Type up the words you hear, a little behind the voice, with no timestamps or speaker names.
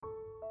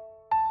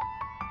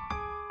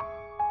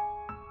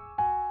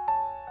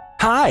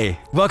Hi,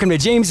 welcome to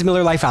James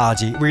Miller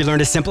Lifeology, where you learn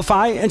to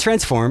simplify and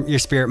transform your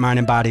spirit, mind,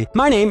 and body.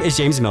 My name is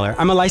James Miller.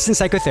 I'm a licensed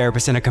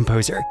psychotherapist and a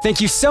composer.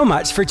 Thank you so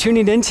much for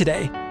tuning in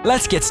today.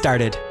 Let's get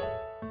started.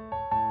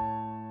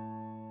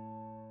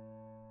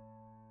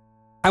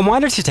 I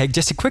wanted to take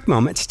just a quick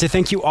moment to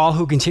thank you all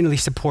who continually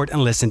support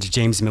and listen to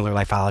James Miller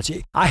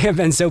Lifeology. I have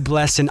been so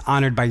blessed and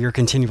honored by your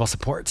continual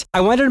support.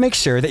 I wanted to make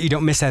sure that you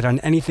don't miss out on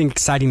anything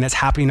exciting that's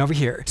happening over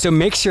here. So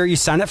make sure you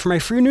sign up for my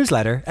free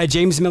newsletter at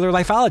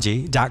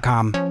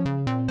jamesmillerlifeology.com.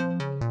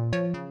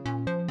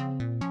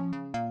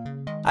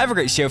 I have a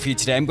great show for you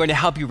today. I'm going to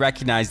help you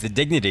recognize the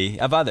dignity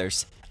of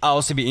others. I'll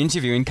also be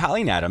interviewing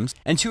Colleen Adams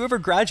and two of her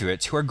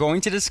graduates who are going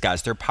to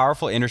discuss their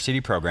powerful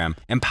inner-city program,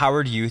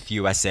 Empowered Youth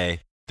USA.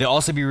 They'll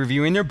also be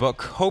reviewing their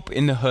book, Hope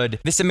in the Hood.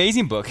 This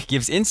amazing book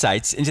gives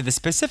insights into the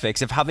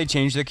specifics of how they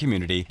changed their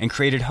community and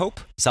created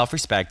hope,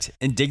 self-respect,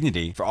 and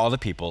dignity for all the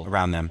people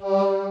around them.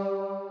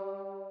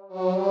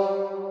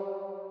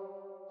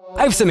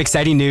 I have some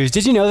exciting news.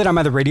 Did you know that I'm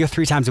on the radio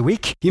 3 times a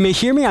week? You may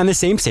hear me on the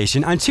same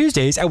station on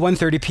Tuesdays at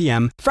 1:30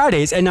 p.m.,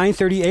 Fridays at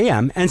 9:30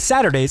 a.m., and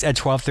Saturdays at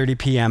 12:30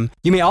 p.m.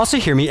 You may also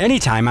hear me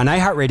anytime on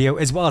iHeartRadio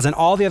as well as on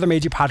all the other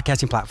major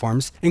podcasting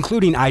platforms,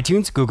 including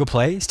iTunes, Google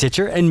Play,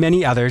 Stitcher, and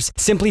many others.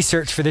 Simply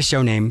search for the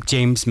show name,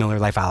 James Miller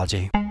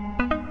Lifeology.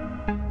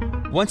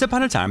 Once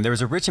upon a time, there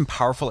was a rich and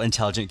powerful,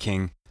 intelligent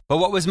king. But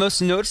what was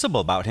most noticeable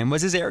about him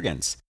was his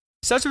arrogance.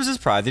 Such was his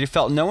pride that he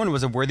felt no one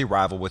was a worthy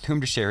rival with whom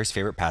to share his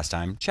favorite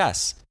pastime,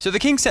 chess. So the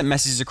king sent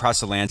messages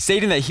across the land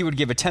stating that he would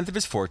give 1/10 of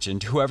his fortune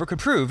to whoever could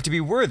prove to be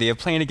worthy of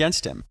playing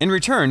against him. In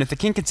return, if the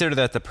king considered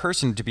that the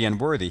person to be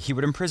unworthy, he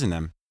would imprison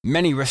them.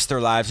 Many risked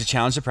their lives to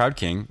challenge the proud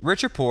king,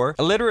 rich or poor,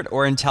 illiterate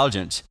or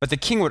intelligent, but the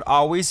king would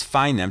always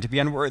find them to be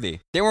unworthy.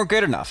 They weren't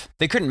good enough.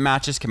 They couldn't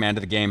match his command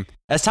of the game.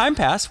 As time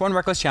passed, one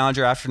reckless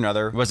challenger after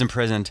another was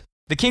imprisoned.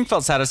 The king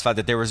felt satisfied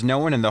that there was no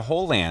one in the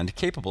whole land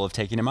capable of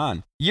taking him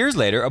on. Years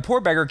later, a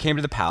poor beggar came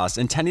to the palace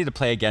intending to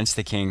play against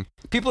the king.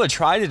 People had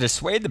tried to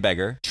dissuade the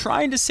beggar,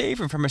 trying to save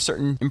him from a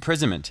certain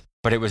imprisonment,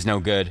 but it was no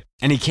good.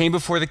 And he came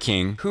before the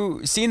king,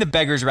 who, seeing the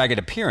beggar's ragged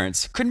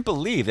appearance, couldn't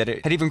believe that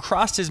it had even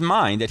crossed his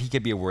mind that he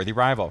could be a worthy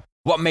rival.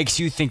 "What makes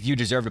you think you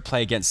deserve to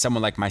play against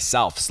someone like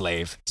myself,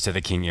 slave?" said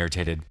the king,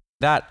 irritated.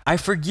 "That I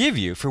forgive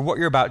you for what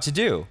you're about to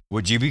do.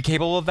 Would you be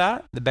capable of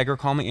that?" the beggar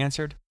calmly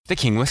answered. The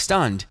king was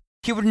stunned.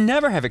 He would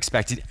never have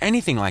expected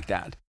anything like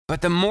that. But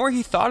the more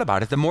he thought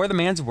about it, the more the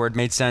man's word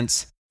made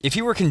sense. If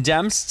he were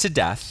condemned to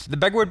death, the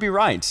beggar would be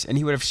right, and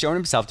he would have shown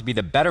himself to be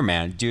the better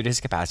man due to his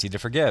capacity to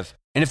forgive.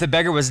 And if the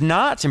beggar was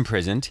not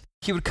imprisoned,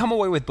 he would come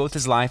away with both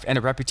his life and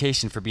a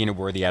reputation for being a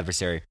worthy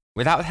adversary.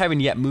 Without having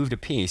yet moved a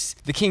piece,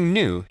 the king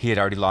knew he had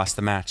already lost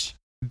the match.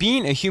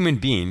 Being a human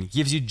being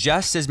gives you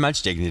just as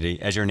much dignity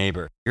as your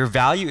neighbor. Your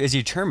value is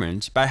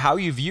determined by how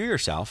you view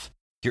yourself,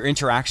 your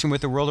interaction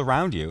with the world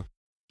around you,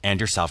 and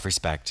your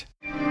self-respect.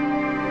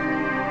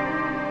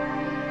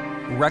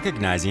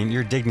 Recognizing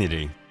your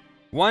dignity.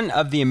 One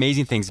of the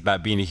amazing things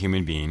about being a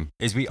human being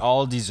is we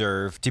all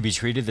deserve to be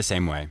treated the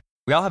same way.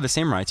 We all have the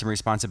same rights and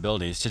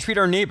responsibilities to treat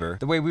our neighbor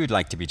the way we would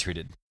like to be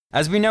treated.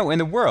 As we know, in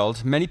the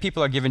world, many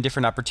people are given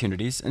different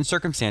opportunities and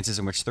circumstances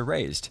in which they're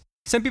raised.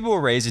 Some people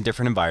were raised in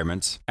different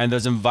environments, and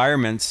those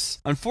environments,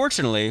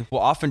 unfortunately, will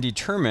often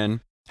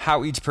determine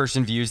how each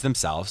person views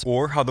themselves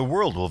or how the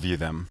world will view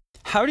them.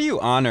 How do you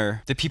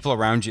honor the people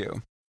around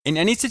you? In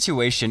any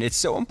situation, it's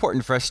so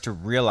important for us to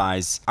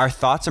realize our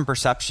thoughts and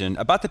perception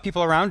about the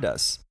people around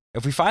us.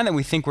 If we find that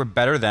we think we're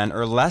better than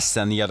or less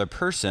than the other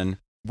person,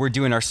 we're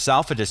doing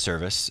ourselves a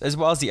disservice as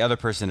well as the other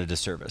person a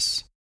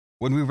disservice.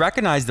 When we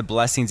recognize the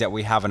blessings that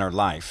we have in our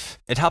life,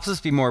 it helps us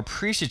be more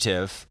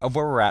appreciative of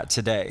where we're at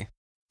today.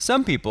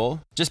 Some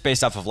people, just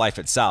based off of life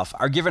itself,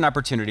 are given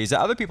opportunities that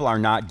other people are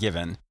not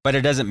given, but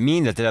it doesn't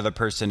mean that the other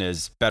person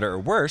is better or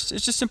worse,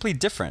 it's just simply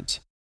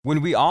different.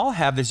 When we all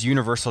have this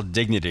universal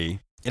dignity,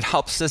 it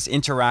helps us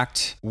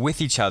interact with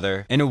each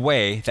other in a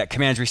way that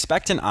commands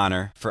respect and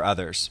honor for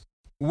others.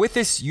 With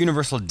this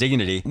universal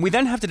dignity, we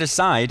then have to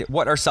decide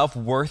what our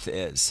self-worth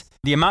is.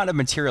 The amount of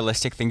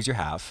materialistic things you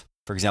have,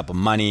 for example,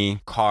 money,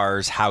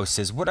 cars,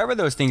 houses, whatever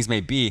those things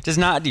may be, does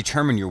not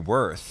determine your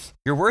worth.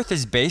 Your worth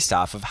is based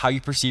off of how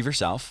you perceive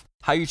yourself,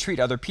 how you treat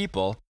other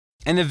people,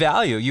 and the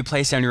value you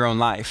place on your own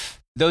life.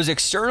 Those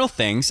external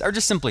things are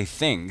just simply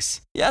things.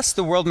 Yes,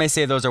 the world may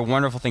say those are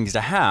wonderful things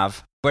to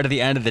have, but at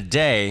the end of the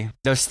day,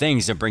 those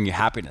things don't bring you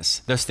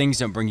happiness. Those things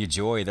don't bring you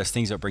joy. Those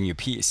things don't bring you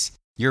peace.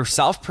 Your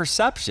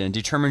self-perception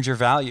determines your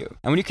value.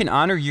 And when you can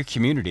honor your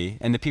community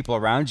and the people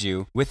around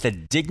you with the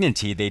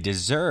dignity they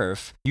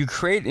deserve, you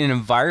create an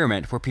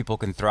environment where people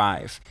can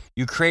thrive.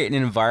 You create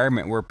an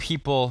environment where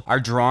people are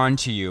drawn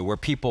to you, where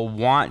people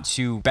want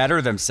to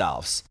better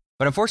themselves.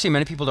 But unfortunately,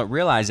 many people don't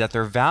realize that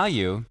their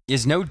value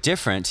is no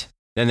different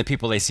than the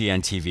people they see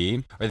on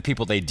TV or the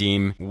people they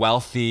deem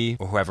wealthy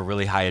or who have a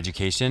really high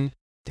education.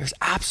 There's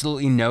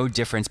absolutely no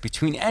difference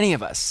between any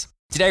of us.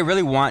 Today, I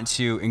really want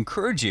to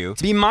encourage you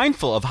to be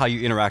mindful of how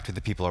you interact with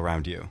the people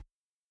around you.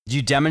 Do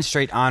you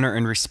demonstrate honor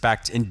and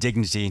respect and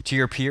dignity to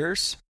your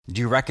peers? Do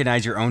you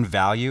recognize your own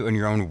value and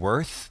your own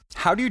worth?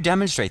 How do you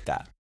demonstrate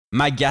that?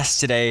 My guests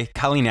today,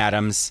 Colleen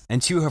Adams,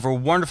 and two of her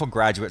wonderful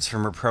graduates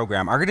from her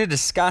program are going to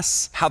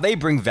discuss how they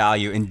bring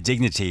value and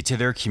dignity to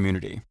their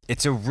community.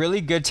 It's a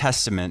really good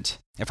testament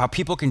of how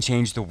people can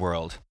change the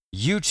world.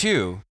 You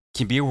too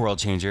can be a world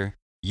changer.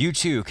 You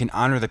too can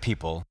honor the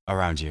people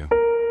around you.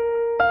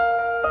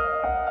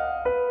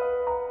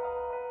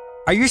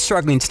 Are you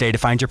struggling today to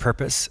find your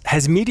purpose?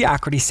 Has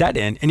mediocrity set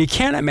in and you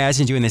can't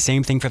imagine doing the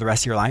same thing for the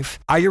rest of your life?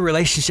 Are your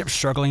relationships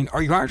struggling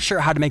or you aren't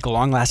sure how to make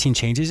long-lasting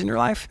changes in your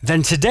life?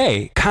 Then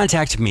today,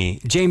 contact me,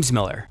 James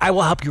Miller. I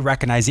will help you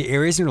recognize the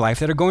areas in your life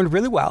that are going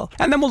really well,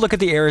 and then we'll look at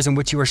the areas in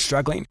which you are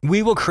struggling.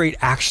 We will create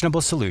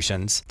actionable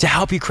solutions to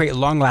help you create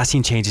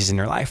long-lasting changes in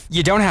your life.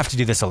 You don't have to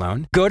do this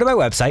alone. Go to my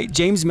website,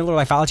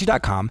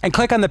 jamesmillerlifeology.com, and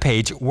click on the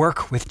page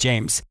Work with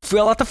James.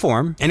 Fill out the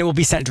form and it will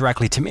be sent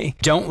directly to me.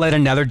 Don't let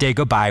another day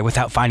go by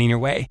without finding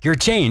your way. Your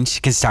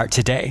change can start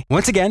today.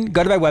 Once again,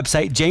 go to my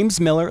website,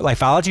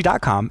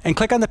 jamesmillerlifeology.com, and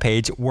click on the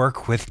page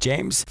Work with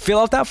James. Fill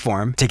out that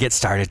form to get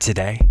started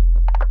today.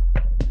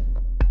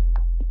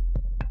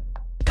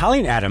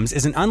 Colleen Adams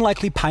is an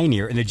unlikely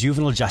pioneer in the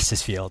juvenile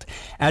justice field.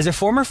 As a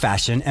former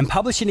fashion and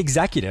publishing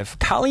executive,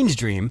 Colleen's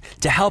dream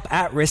to help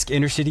at-risk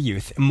inner-city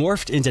youth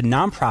morphed into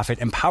nonprofit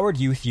Empowered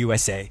Youth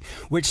USA,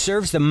 which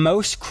serves the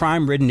most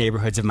crime-ridden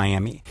neighborhoods of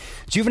Miami.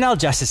 Juvenile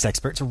justice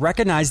experts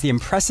recognize the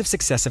impressive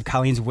success of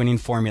Colleen's winning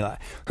formula.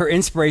 Her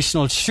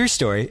inspirational true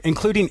story,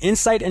 including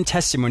insight and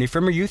testimony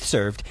from her youth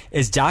served,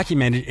 is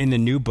documented in the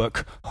new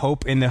book,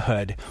 Hope in the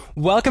Hood.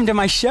 Welcome to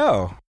my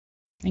show.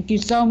 Thank you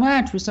so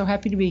much. We're so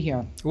happy to be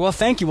here. Well,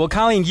 thank you. Well,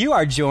 Colleen, you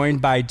are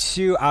joined by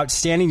two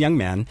outstanding young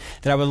men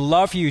that I would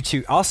love for you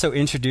to also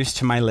introduce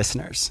to my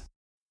listeners.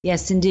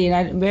 Yes, indeed.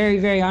 I'm very,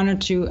 very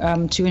honored to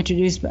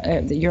introduce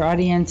your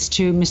audience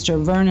to Mr.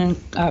 Vernon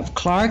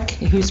Clark,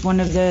 who's one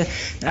of the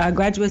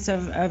graduates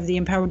of the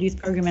Empowered Youth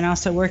Program and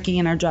also working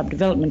in our job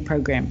development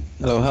program.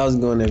 Hello, how's it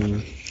going,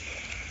 everyone?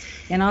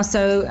 And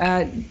also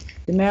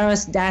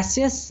Damaris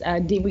Dacius,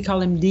 we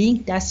call him D.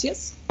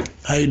 Dacius.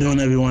 How you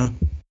doing, everyone?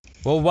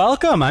 Well,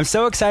 welcome. I'm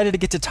so excited to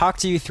get to talk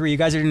to you three. You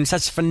guys are doing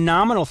such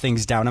phenomenal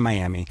things down in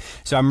Miami.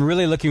 So I'm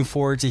really looking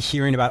forward to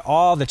hearing about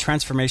all the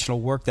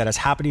transformational work that is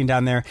happening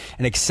down there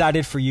and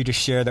excited for you to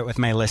share that with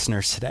my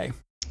listeners today.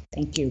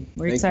 Thank you.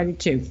 We're excited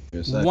too.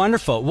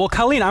 Wonderful. Well,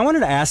 Colleen, I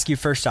wanted to ask you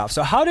first off,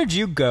 so how did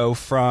you go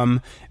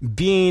from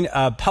being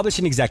a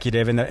publishing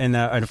executive in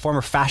a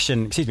former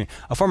fashion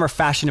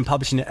and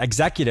publishing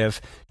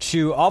executive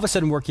to all of a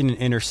sudden working in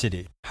inner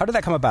city? How did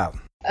that come about?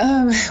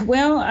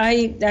 Well,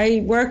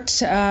 I worked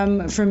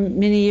for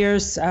many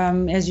years,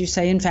 as you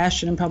say, in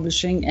fashion and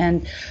publishing,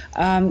 and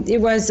it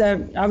was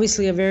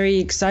obviously a very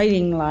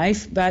exciting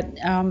life. But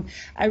I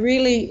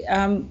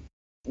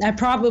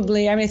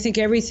think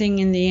everything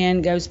in the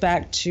end goes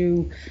back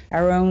to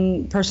our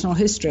own personal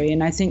history,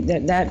 and I think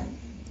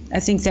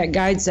that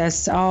guides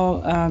us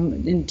all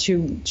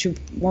into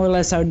more or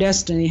less our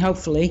destiny,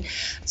 hopefully.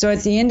 So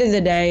at the end of the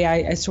day,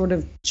 I sort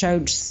of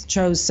chose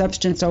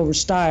substance over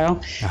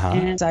style.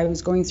 And I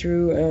was going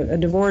through a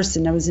divorce,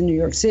 and I was in New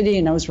York City,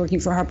 and I was working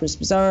for Harper's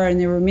Bazaar, and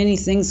there were many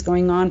things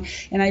going on.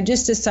 And I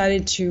just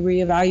decided to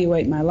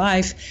reevaluate my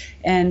life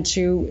and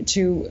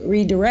to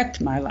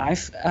redirect my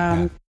life.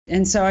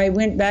 And so I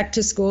went back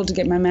to school to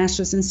get my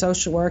master's in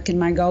social work, and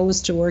my goal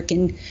was to work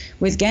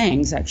with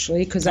gangs,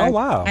 actually, because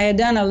I had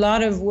done a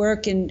lot of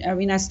work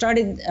I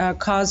started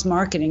cause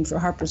marketing for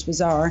Harper's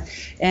Bazaar,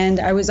 and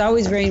I was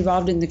always very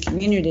involved in the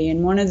community.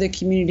 And one of the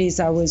communities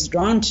I was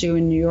drawn to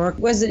in New York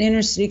was an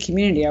inner city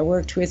community. I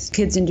worked with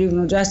kids in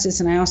juvenile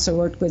justice, and I also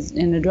worked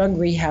in a drug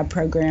rehab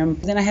program.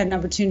 Then I had an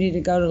opportunity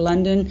to go to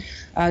London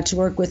to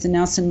work with the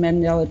Nelson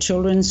Mandela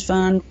Children's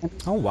Fund.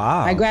 Oh,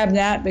 wow. I grabbed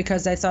that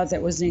because I thought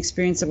that was an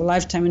experience of a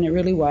lifetime, and it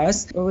really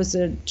was. It was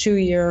a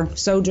 2-year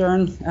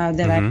sojourn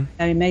that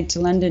I made to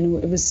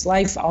London. It was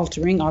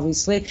life-altering,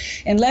 obviously,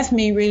 and left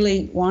me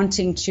really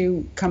wanting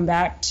to come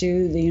back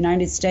to the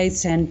United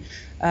States and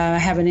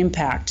have an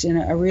impact in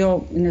a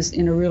real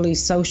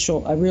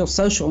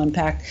social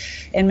impact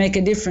and make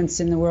a difference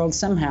in the world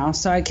somehow.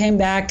 So I came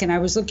back and I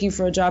was looking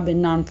for a job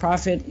in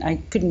nonprofit. I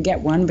couldn't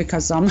get one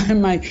because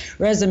my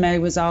resume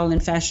was all in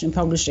fashion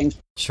publishing.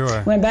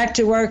 Sure. Went back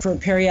to work for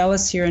Perry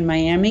Ellis here in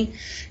Miami,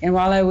 and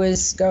while I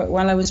was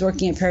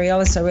working at Perry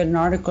Ellis, I read an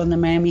article in the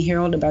Miami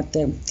Herald about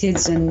the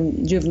kids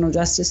in juvenile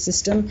justice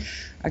system.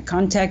 I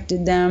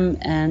contacted them,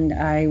 and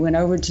I went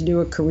over to do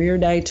a career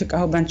day. Took a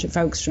whole bunch of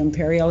folks from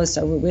Perry Ellis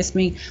over with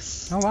me.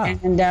 Oh, wow.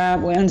 And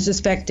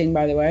unsuspecting,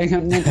 by the way.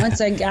 Once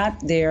I got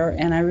there,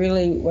 and I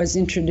really was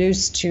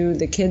introduced to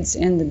the kids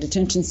in the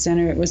detention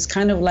center, it was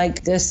kind of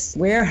like this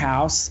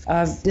warehouse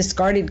of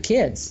discarded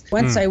kids.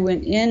 Once I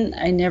went in,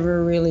 I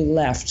never really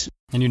left.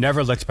 And you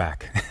never looked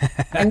back.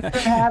 I never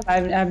have.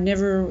 I've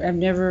never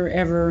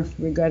ever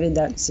regretted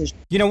that decision.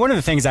 You know, one of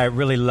the things I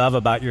really love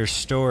about your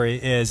story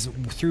is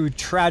through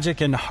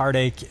tragic and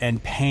heartache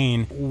and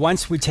pain,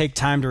 once we take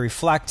time to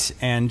reflect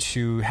and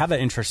to have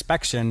that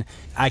introspection,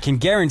 I can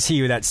guarantee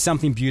you that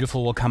something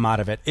beautiful will come out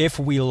of it if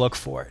we look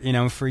for it. You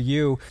know, for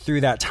you,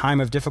 through that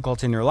time of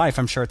difficulty in your life,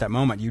 I'm sure at that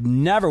moment, you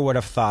never would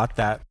have thought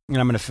that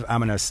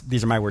and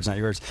these are my words, not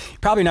yours. You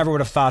probably never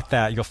would have thought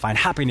that you'll find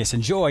happiness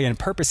and joy and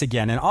purpose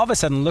again. And all of a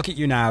sudden, look at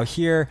you now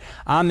here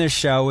on this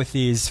show with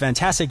these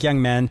fantastic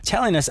young men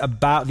telling us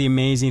about the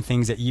amazing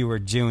things that you are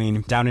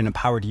doing down in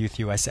Empowered Youth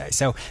USA.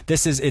 So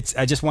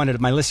I just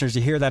wanted my listeners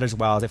to hear that as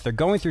well. If they're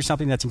going through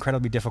something that's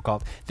incredibly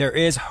difficult, there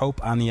is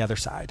hope on the other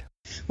side.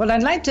 Well,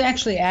 I'd like to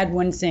actually add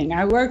one thing.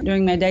 I worked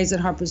during my days at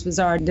Harper's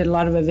Bazaar, did a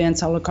lot of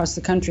events all across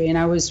the country, and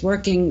I was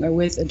working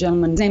with a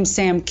gentleman named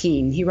Sam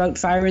Keene. He wrote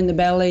Fire in the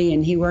Belly,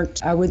 and he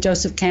worked with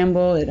Joseph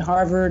Campbell at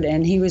Harvard,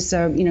 and he was,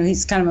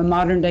 he's kind of a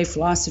modern-day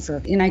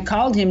philosopher. And I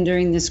called him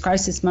during this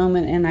crisis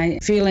moment, and I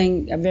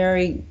feeling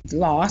very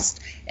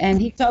lost,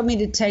 and he told me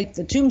to take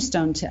the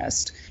tombstone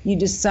test. You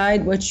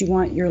decide what you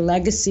want your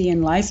legacy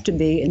in life to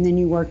be, and then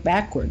you work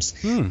backwards.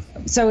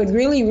 So it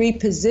really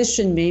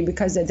repositioned me,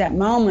 because at that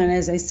moment,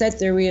 as I sat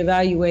there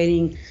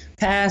reevaluating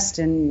past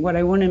and what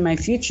I wanted my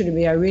future to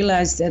be, I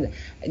realized that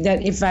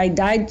if I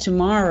died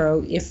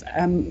tomorrow,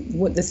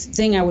 what the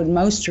thing I would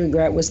most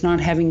regret was not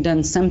having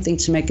done something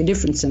to make a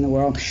difference in the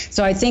world.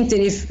 So I think that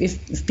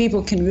if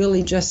people can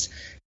really just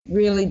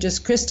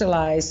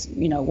crystallize,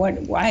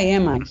 why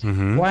am I?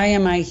 Why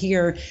am I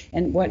here?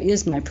 And what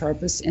is my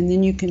purpose? And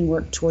then you can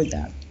work toward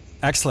that.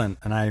 Excellent.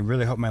 And I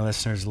really hope my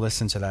listeners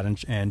listen to that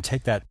and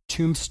take that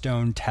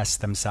tombstone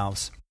test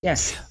themselves.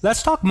 Yes.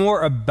 Let's talk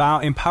more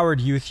about Empowered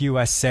Youth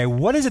USA.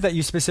 What is it that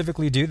you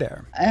specifically do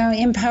there?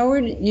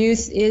 Empowered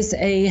Youth is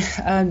a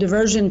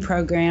diversion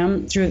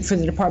program for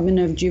the Department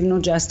of Juvenile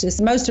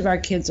Justice. Most of our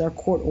kids are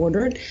court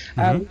ordered.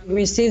 We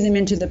receive them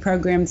into the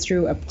program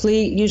through a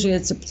plea. Usually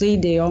it's a plea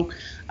deal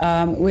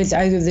with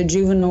either the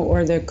juvenile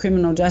or the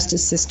criminal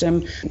justice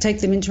system.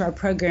 Take them into our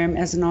program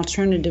as an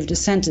alternative to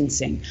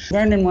sentencing.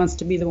 Vernon wants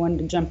to be the one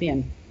to jump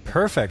in.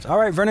 Perfect. All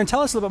right, Vernon,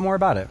 tell us a little bit more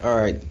about it. All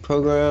right,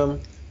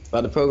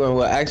 about the program.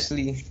 Well,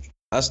 actually,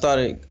 I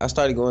started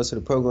going to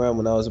the program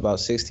when I was about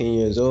 16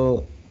 years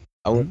old.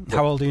 How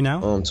old are you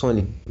now?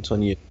 20. I'm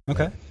 20 years.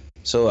 Okay.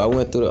 So I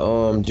went through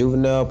the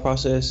juvenile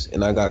process,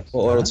 and I got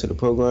court-ordered to the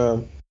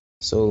program.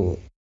 So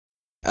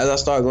as I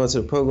started going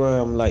to the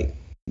program, like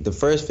the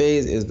first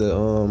phase is the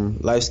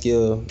life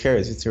skill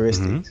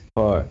characteristics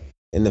part.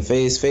 And the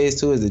phase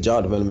 2 is the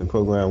job development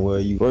program, where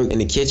you work in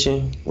the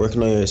kitchen,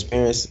 working on your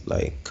experience,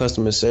 like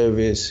customer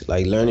service,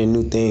 like learning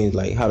new things,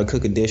 like how to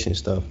cook a dish and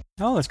stuff.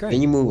 Oh, that's great.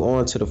 Then you move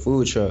on to the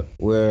food truck,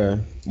 where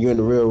you're in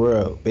the real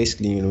world,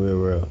 basically in the real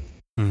world.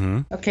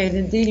 Okay,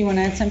 then Dee, you want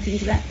to add something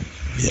to that?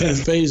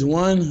 Yes, phase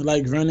 1,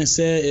 like Vernon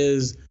said,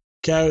 is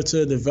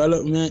character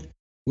development,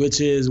 which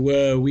is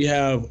where we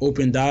have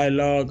open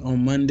dialogue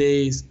on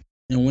Mondays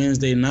and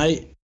Wednesday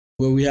night,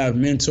 where we have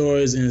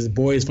mentors and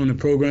boys from the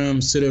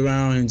program sit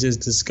around and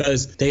just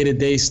discuss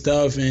day-to-day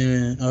stuff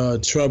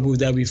and troubles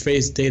that we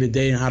face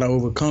day-to-day and how to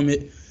overcome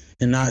it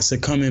and not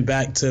succumbing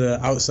back to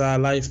the outside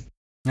life.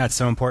 That's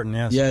so important,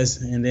 yes. Yes,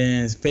 and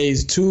then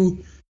phase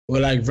 2,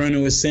 what like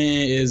Vernon was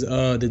saying, is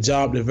the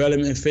job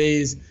development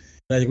phase.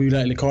 Like we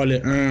like to call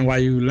it earn while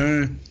you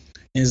learn.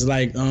 It's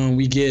like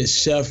we get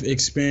chef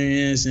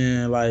experience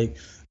and like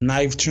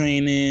knife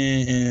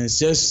training, and it's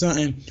just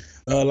something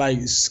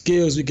like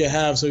skills we could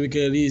have so we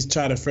could at least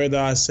try to further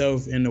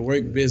ourselves in the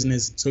work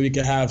business so we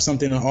could have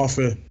something to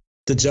offer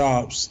the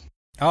jobs.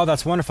 Oh,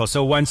 that's wonderful.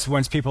 So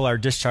once people are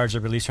discharged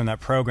or released from that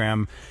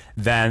program,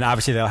 then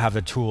obviously they'll have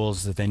the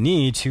tools that they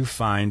need to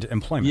find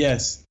employment.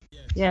 Yes.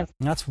 Yeah.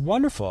 That's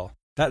wonderful.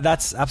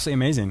 That's absolutely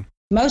amazing.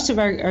 Most of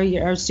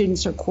our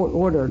students are court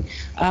ordered,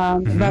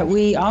 but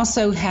we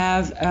also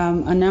have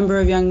a number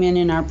of young men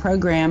in our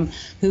program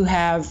who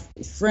have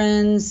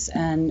friends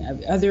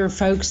and other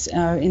folks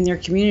in their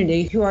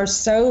community who are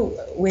so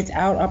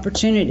without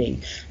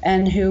opportunity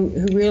and who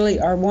really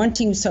are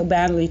wanting so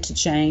badly to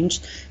change,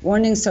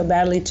 wanting so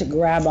badly to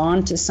grab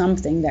onto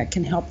something that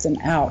can help them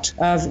out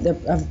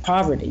of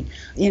poverty.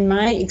 In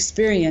my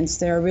experience,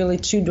 there are really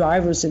two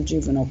drivers of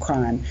juvenile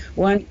crime.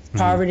 One,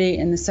 poverty,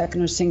 and the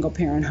second are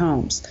single-parent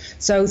homes.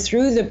 So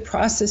through the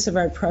process of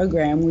our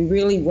program, we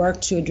really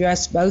work to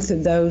address both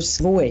of those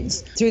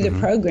voids. Through the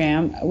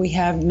program, we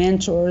have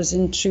mentors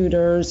and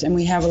tutors, and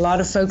we have a lot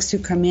of folks who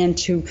come in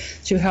to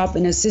help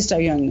and assist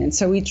our young men.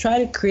 So we try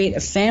to create a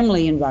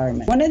family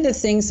environment. One of the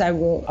things I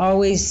will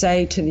always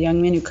say to the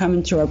young men who come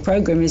into our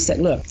program is that,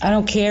 look, I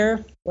don't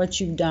care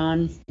what you've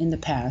done in the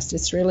past.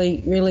 It's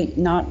really, really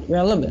not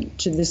relevant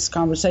to this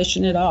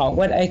conversation at all.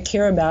 What I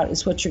care about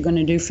is what you're going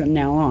to do from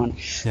now on.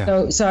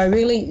 Yeah. So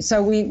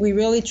we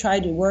really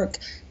try to work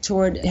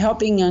toward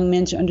helping young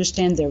men to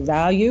understand their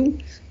value,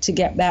 to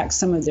get back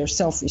some of their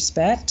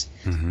self-respect,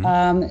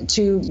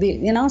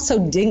 and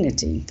also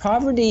dignity.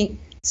 Poverty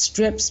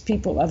strips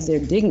people of their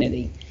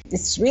dignity.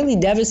 It's really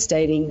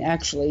devastating,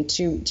 actually,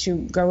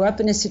 to grow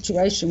up in a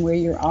situation where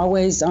you're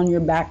always on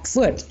your back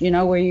foot,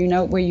 where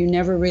you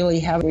never really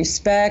have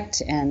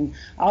respect and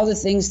all the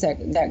things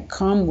that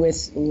come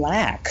with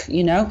lack,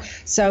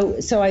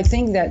 So I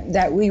think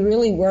that we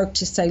really work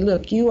to say,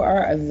 look, you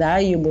are a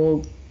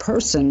valuable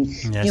person.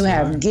 Yes, you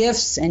have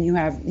gifts and you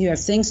have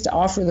things to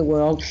offer the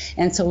world,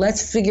 and so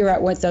let's figure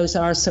out what those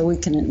are so we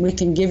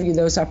can give you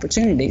those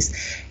opportunities.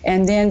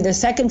 And then the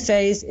second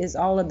phase is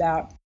all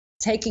about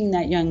taking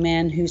that young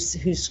man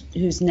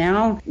who's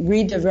now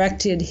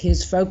redirected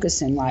his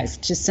focus in life,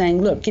 just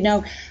saying, look,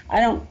 I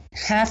don't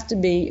have to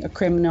be a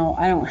criminal.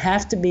 I don't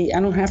have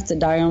to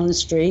die on the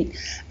street.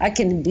 I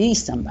can be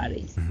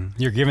somebody. Mm-hmm.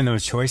 You're given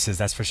those choices,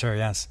 that's for sure,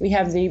 yes. We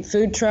have the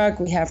food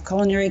truck, we have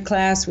culinary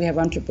class, we have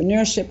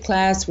entrepreneurship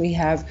class, we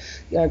have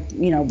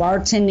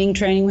bartending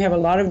training, we have a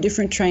lot of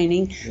different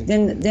training.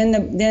 Then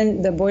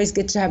the boys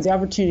get to have the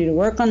opportunity to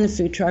work on the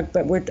food truck,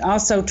 but we're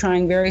also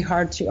trying very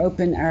hard to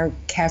open our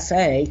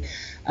cafe.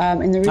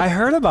 I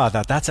heard about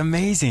that. That's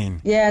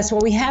amazing. Yes,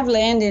 well, we have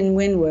land in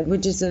Wynwood,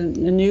 which is a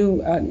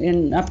new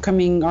an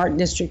upcoming art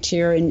district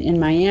here in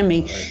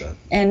Miami,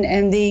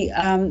 and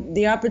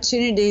the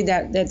opportunity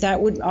that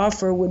would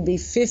offer would be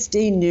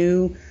 50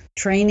 new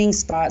training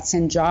spots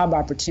and job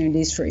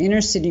opportunities for inner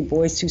city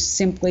boys who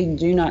simply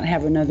do not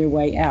have another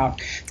way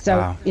out. So,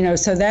 wow.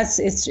 So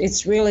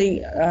it's really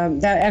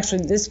that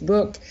actually this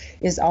book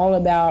is all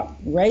about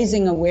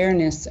raising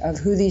awareness of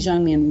who these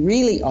young men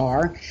really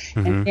are,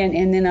 mm-hmm.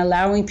 and then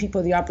allowing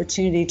people the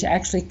opportunity to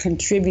actually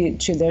contribute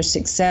to their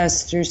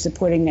success through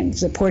supporting them,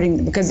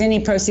 because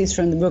any proceeds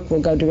from the book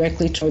will go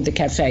directly toward the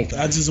cafe.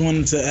 I just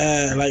wanted to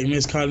add, like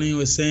Ms. Colleen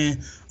was saying,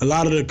 a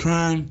lot of the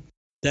crime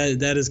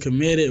that is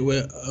committed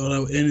with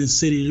inner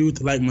city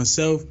youth like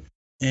myself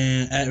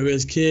and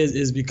at-risk kids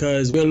is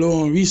because we're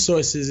low on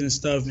resources and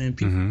stuff, and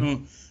people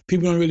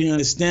mm-hmm. don't really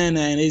understand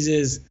that, and they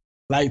just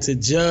like to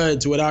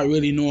judge without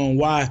really knowing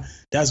why.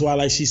 That's why,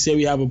 like she said,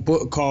 we have a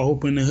book called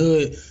Hope in the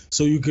Hood,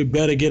 so you could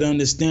better get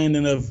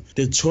understanding of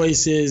the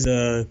choices,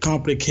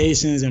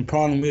 complications, and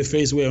problems we're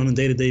faced with on a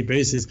day-to-day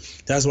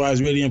basis. That's why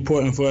it's really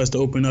important for us to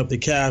open up the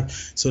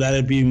CAF so that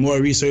it'd be more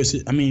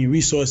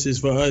resources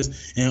for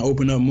us and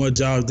open up more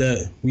jobs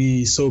that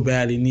we so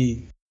badly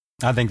need.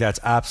 I think that's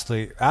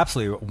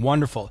absolutely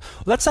wonderful.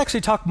 Let's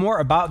actually talk more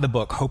about the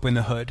book, Hope in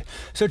the Hood.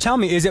 So tell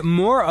me, is it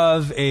more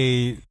of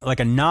a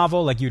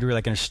novel, like you'd read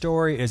like in a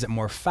story? Is it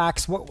more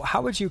facts?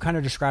 How would you kind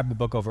of describe the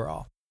book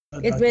overall?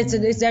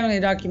 It's definitely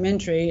a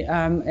documentary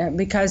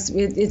because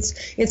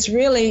it's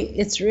really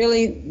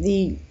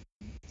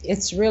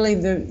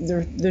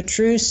the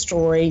true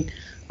story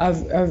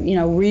of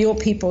real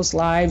people's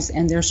lives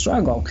and their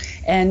struggle,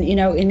 and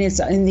it's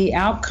in the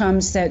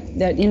outcomes that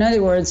in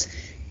other words,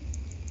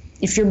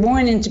 if you're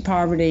born into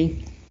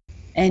poverty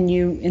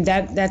that's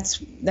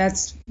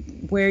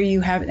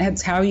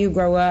how you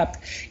grow up,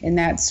 and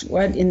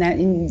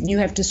and you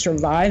have to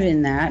survive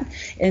in that.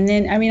 And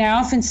then, I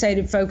often say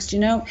to folks,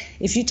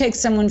 if you take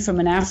someone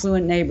from an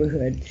affluent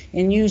neighborhood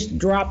and you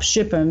drop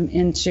ship them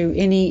into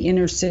any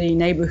inner city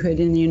neighborhood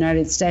in the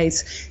United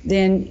States,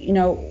 then,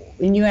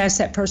 and you ask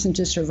that person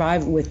to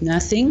survive with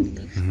nothing,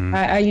 mm-hmm.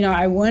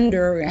 I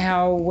wonder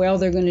how well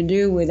they're going to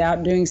do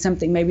without doing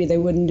something maybe they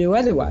wouldn't do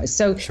otherwise.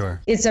 So sure.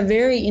 It's a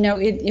very,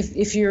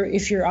 if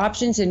your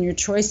options and your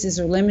choices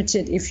are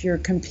limited, if you're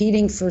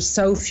competing for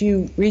so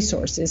few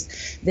resources,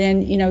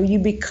 then you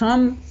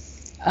become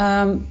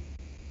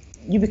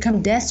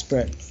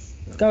desperate.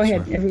 Go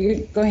ahead. Sure.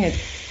 Go ahead.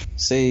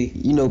 Say,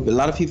 a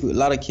lot of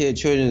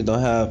children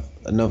don't have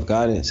enough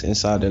guidance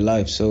inside their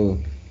life, so.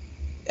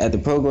 At the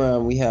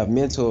program, we have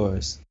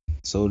mentors,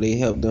 so they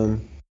help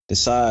them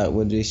decide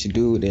what they should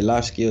do with their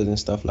life skills and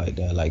stuff like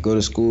that, like go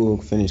to school,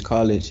 finish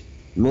college.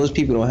 Most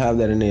people don't have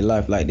that in their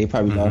life. Like, they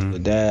probably mm-hmm. lost their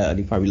dad, or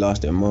they probably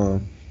lost their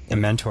mom. A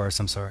mentor of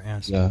some sort,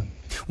 yes. Yeah.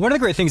 One of the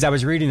great things I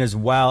was reading as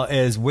well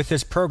is with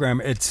this program,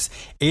 it's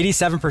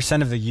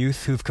 87% of the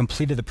youth who've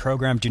completed the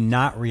program do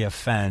not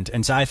reoffend.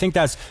 And so I think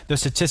those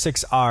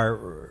statistics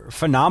are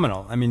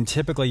phenomenal.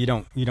 Typically you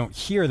don't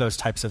hear those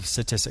types of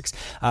statistics.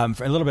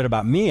 For a little bit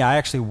about me, I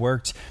actually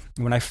worked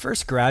when I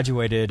first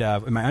graduated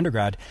in my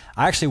undergrad.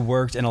 I actually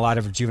worked in a lot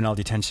of juvenile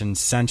detention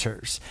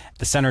centers.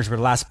 The centers were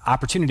the last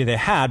opportunity they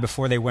had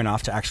before they went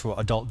off to actual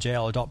adult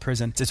jail, adult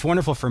prison. It's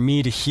wonderful for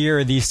me to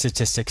hear these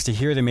statistics, to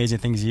hear the amazing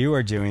things you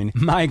are doing.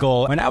 My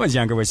goal when I was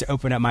younger was to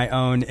open up my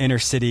own inner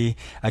city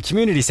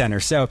community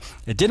center. So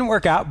it didn't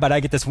work out, but I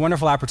get this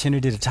wonderful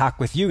opportunity to talk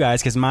with you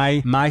guys because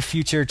my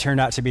future turned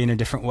out to be in a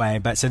different way.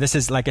 But so this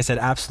is, like I said,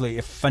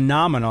 absolutely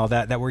phenomenal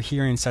that we're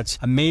hearing such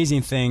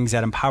amazing things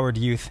that Empowered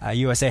Youth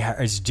USA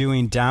is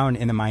doing down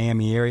in the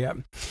Miami area.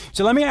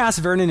 So let me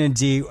ask Vernon and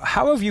Dee,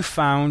 how have you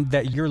found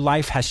that your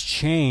life has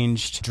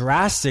changed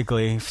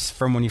drastically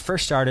from when you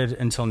first started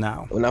until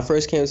now? When I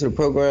first came to the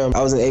program, I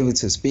wasn't able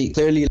to speak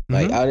clearly. Mm-hmm.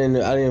 Like, I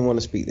didn't want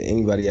to speak to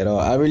anybody at all.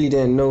 I really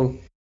didn't know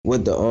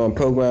what the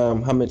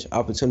program, how much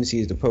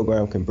opportunities the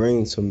program can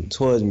bring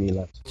towards me.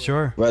 Like,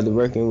 sure. Rather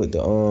working with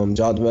the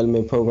job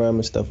development program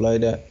and stuff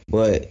like that.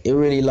 But it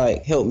really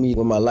helped me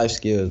with my life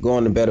skills, go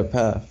on a better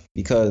path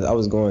because I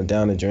was going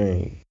down the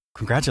drain.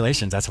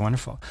 Congratulations. That's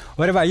wonderful.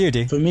 What about you,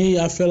 Dee? For me,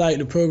 I feel like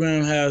the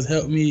program has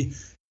helped me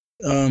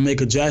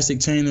make a drastic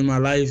change in my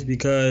life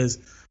because,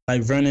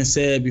 like Vernon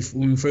said,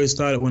 when I first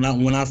started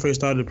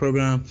the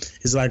program,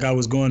 it's like I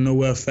was going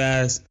nowhere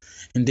fast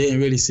and didn't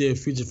really see a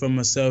future for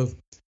myself.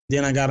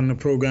 Then I got in the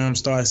program,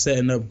 started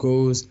setting up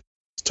goals,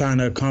 trying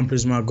to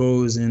accomplish my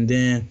goals, and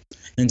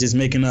just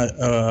making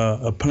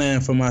a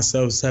plan for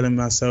myself, telling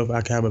myself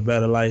I can have a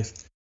better life.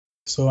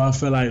 So I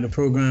feel like the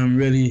program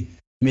really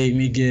made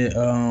me get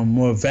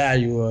more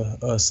value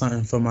or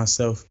something for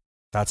myself.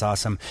 That's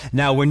awesome.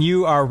 Now, when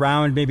you are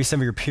around maybe some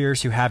of your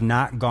peers who have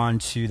not gone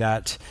to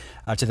that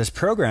to this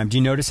program, do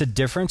you notice a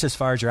difference as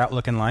far as your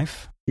outlook in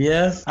life?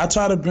 Yeah, I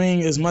try to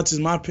bring as much as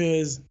my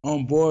peers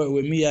on board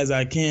with me as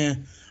I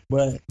can,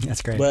 but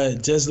that's great.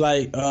 But just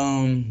like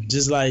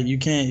you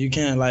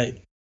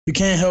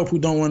can't help who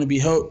don't want to be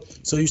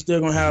helped. So you still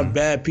gonna have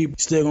bad people.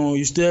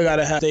 You still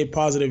gotta stay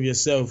positive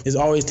yourself. There's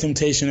always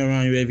temptation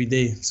around you every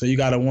day, so you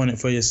gotta want it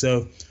for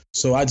yourself.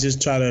 So I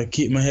just try to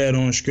keep my head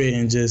on straight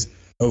and just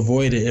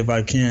avoid it if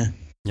I can.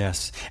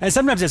 Yes. And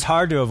sometimes it's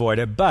hard to avoid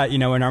it, but,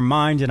 in our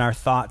mind and our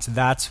thoughts,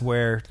 that's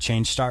where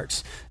change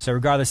starts. So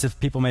regardless if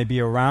people may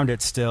be around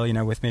it still,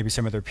 with maybe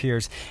some of their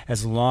peers,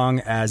 as long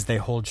as they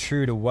hold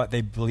true to what they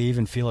believe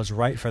and feel is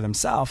right for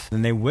themselves,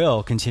 then they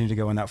will continue to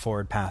go in that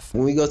forward path.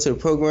 When we go to the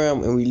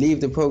program and we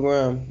leave the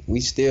program, we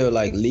still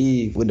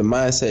leave with the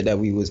mindset that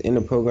we was in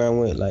the program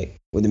with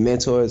the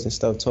mentors and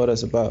stuff taught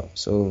us about.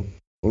 So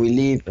when we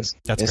leave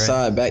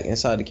back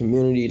inside the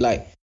community,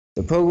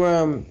 the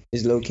program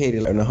is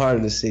located in the heart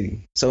of the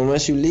city. So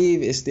once you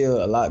leave, it's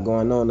still a lot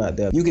going on out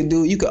there.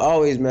 You could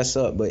always mess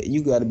up, but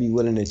you got to be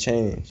willing to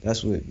change.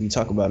 That's what we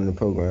talk about in the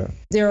program.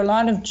 There are a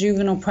lot of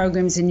juvenile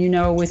programs, and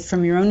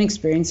from your own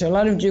experience, there are a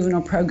lot of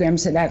juvenile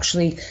programs that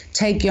actually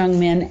take young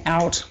men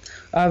out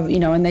of,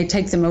 and they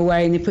take them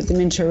away and they put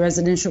them into a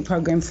residential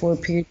program for a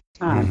period of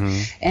time.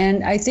 Mm-hmm.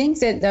 And I think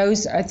that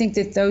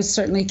those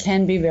certainly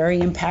can be very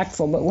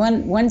impactful. But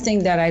one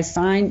thing that I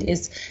find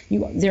is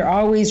they're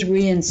always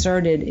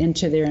reinserted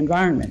into their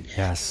environment.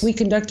 Yes. We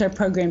conduct our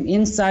program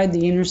inside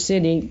the inner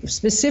city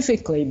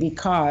specifically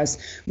because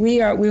we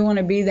want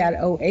to be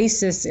that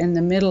oasis in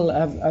the middle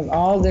of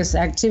all this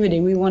activity.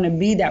 We want to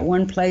be that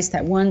one place,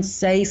 that one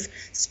safe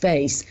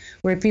space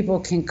where people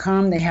can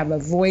come, they have a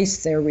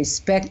voice, they're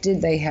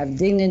respected, they have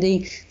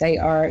dignity, they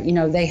are,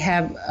 they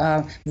have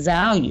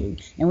value.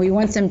 And we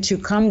want them to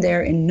come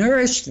there and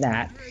nourish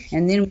that.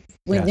 And then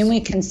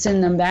we can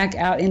send them back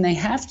out, and they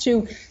have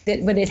to,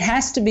 but it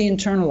has to be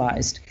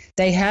internalized.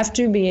 They have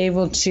to be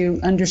able to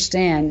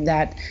understand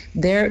that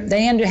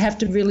they have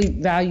to really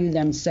value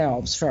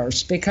themselves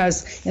first,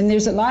 because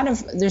there's a lot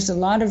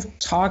of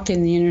talk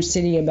in the inner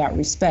city about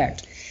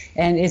respect.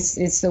 And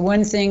it's the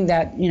one thing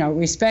that,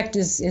 respect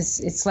is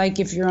it's like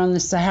if you're on the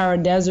Sahara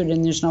Desert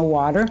and there's no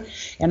water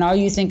and all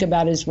you think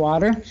about is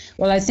water.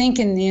 Well, I think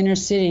in the inner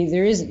city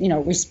there is,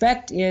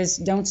 respect is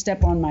don't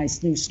step on my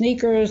new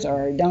sneakers,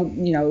 or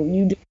don't,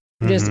 you do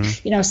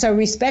just, so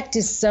respect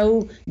is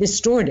so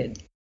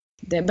distorted.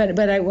 But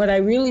what I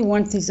really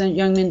want these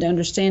young men to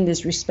understand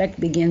is respect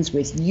begins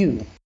with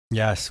you.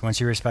 Yes, once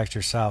you respect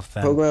yourself,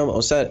 then. Program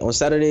on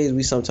Saturdays,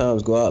 we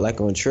sometimes go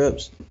out on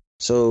trips.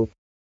 So,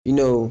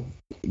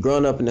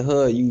 growing up in the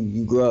hood,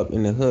 you grew up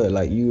in the hood.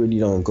 You really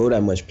don't go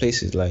that much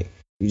places.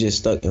 You just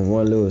stuck in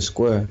one little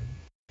square.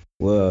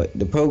 Well,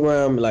 the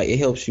program, it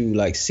helps you,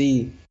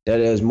 see that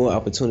there's more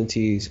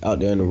opportunities out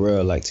there in the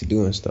world, to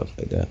do and stuff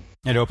like that.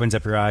 It opens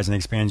up your eyes and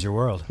expands your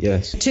world.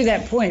 Yes. To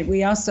that point,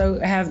 we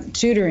also have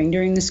tutoring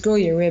during the school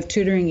year. We have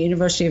tutoring at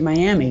University of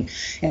Miami.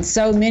 And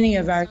so many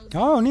of our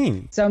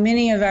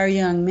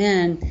young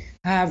men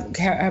have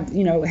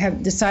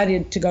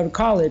decided to go to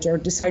college or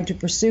decided to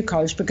pursue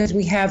college because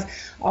we have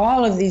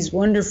all of these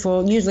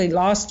wonderful, usually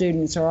law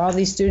students or all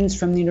these students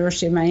from the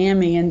University of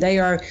Miami, and they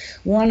are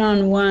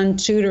one-on-one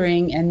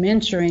tutoring and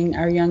mentoring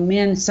our young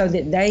men so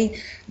that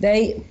they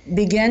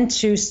begin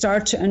to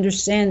start to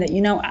understand that,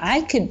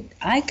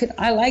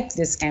 I like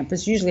this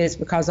campus. Usually it's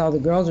because all the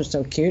girls are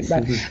so cute,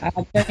 but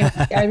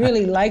I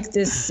really like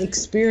this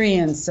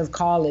experience of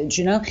college,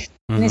 And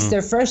it's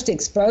their first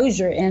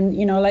exposure. And,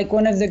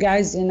 one of the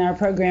guys in our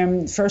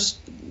program, first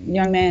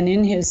young man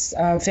in his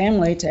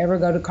family to ever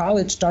go to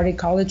college, started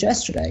college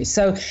yesterday.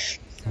 So,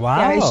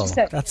 wow,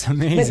 that's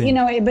amazing.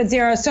 But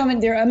there are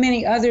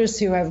many others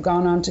who have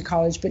gone on to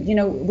college. But,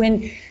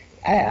 when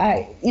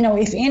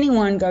if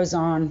anyone goes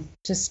on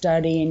to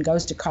study and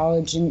goes to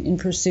college and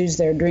pursues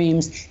their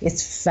dreams,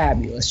 it's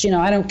fabulous.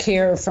 I don't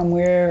care from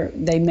where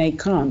they may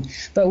come.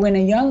 But when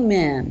a young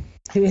man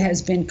who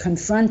has been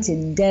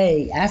confronted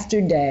day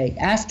after day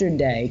after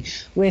day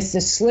with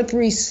the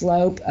slippery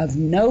slope of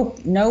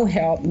no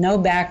help, no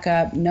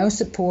backup, no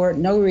support,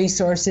 no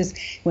resources,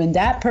 when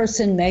that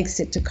person makes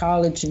it to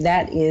college,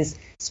 that is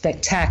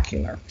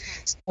spectacular.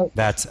 So,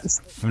 that's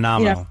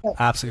phenomenal.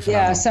 Absolutely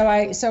phenomenal.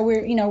 Yeah. So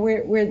we're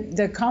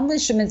the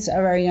accomplishments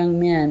of our young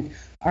men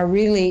are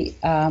really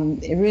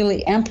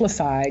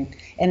amplified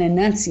and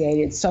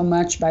enunciated so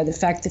much by the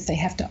fact that they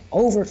have to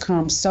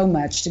overcome so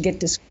much to get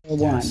to square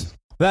one.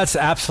 That's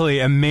absolutely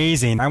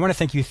amazing. I want to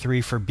thank you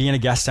three for being a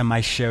guest on my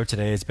show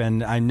today.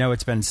 I know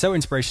it's been so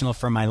inspirational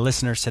for my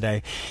listeners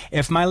today.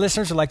 If my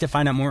listeners would like to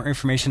find out more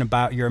information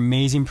about your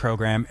amazing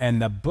program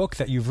and the book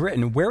that you've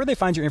written, where would they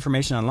find your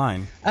information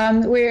online?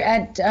 We're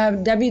at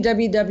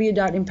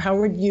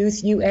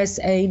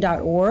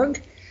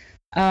www.empoweredyouth.usa.org.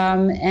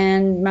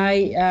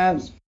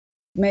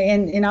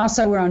 And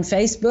also we're on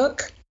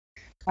Facebook.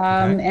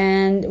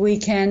 And we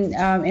can,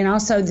 and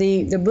also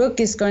the book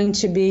is going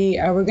to be,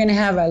 we're going to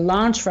have a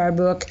launch for our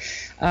book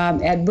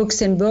at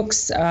Books and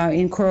Books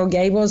in Coral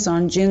Gables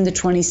on June the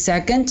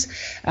 22nd.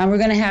 We're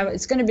going to have,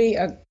 it's going to be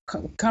a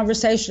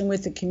conversation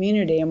with the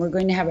community, and we're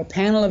going to have a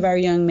panel of our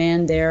young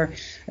men there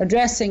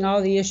addressing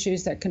all the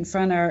issues that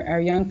confront our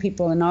young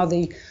people and all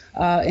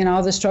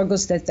the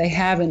struggles that they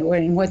have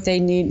and what they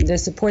need, the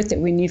support that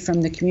we need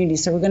from the community.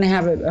 So we're going to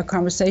have a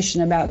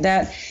conversation about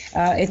that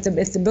at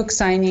the book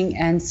signing,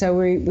 and so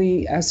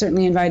we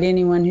certainly invite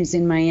anyone who's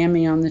in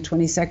Miami on the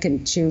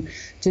 22nd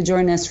to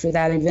join us for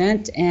that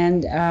event.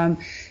 And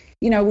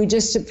we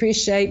just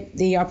appreciate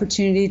the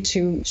opportunity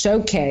to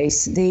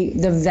showcase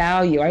the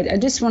value. I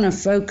just want to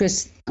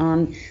focus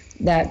on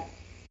that.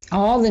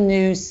 All the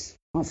news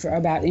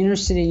about inner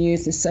city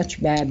youth is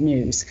such bad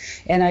news,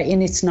 and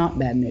it's not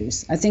bad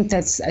news. I think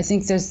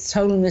there's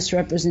total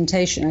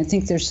misrepresentation. I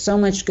think there's so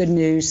much good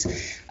news.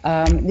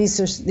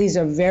 These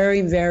are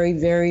very, very,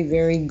 very,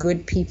 very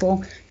good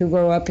people who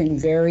grow up in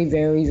very,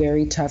 very,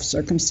 very tough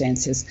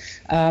circumstances.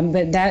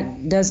 But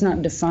that does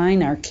not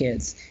define our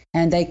kids.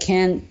 And they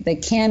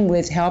can,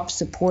 with help,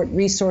 support,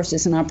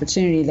 resources, and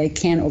opportunity, they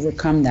can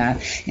overcome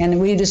that. And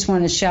we just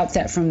want to shout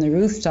that from the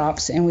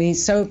rooftops, and we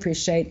so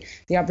appreciate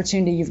the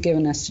opportunity you've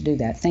given us to do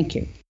that. Thank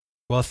you.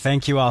 Well,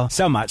 thank you all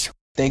so much.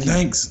 Thank you.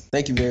 Thanks.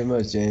 Thank you very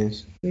much,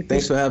 James.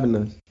 Thanks for having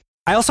us.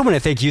 I also want to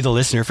thank you, the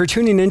listener, for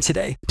tuning in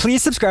today.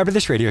 Please subscribe to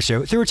this radio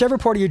show through whichever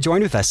portal you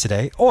joined with us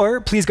today,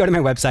 or please go to my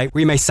website where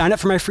you may sign up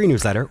for my free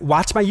newsletter,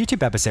 watch my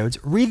YouTube episodes,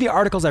 read the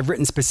articles I've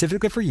written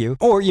specifically for you,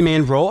 or you may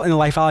enroll in the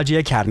Lifeology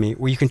Academy,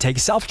 where you can take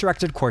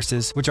self-directed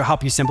courses which will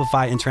help you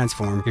simplify and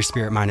transform your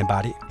spirit, mind, and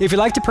body. If you'd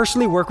like to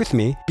personally work with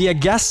me, be a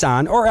guest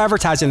on, or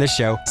advertise on this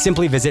show,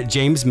 simply visit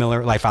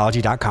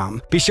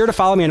jamesmillerlifeology.com. Be sure to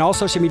follow me on all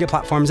social media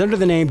platforms under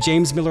the name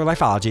James Miller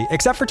Lifeology,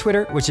 except for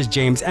Twitter, which is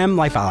James M.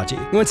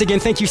 Lifeology. Once again,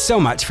 thank you so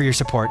much for your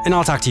support, and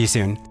I'll talk to you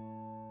soon.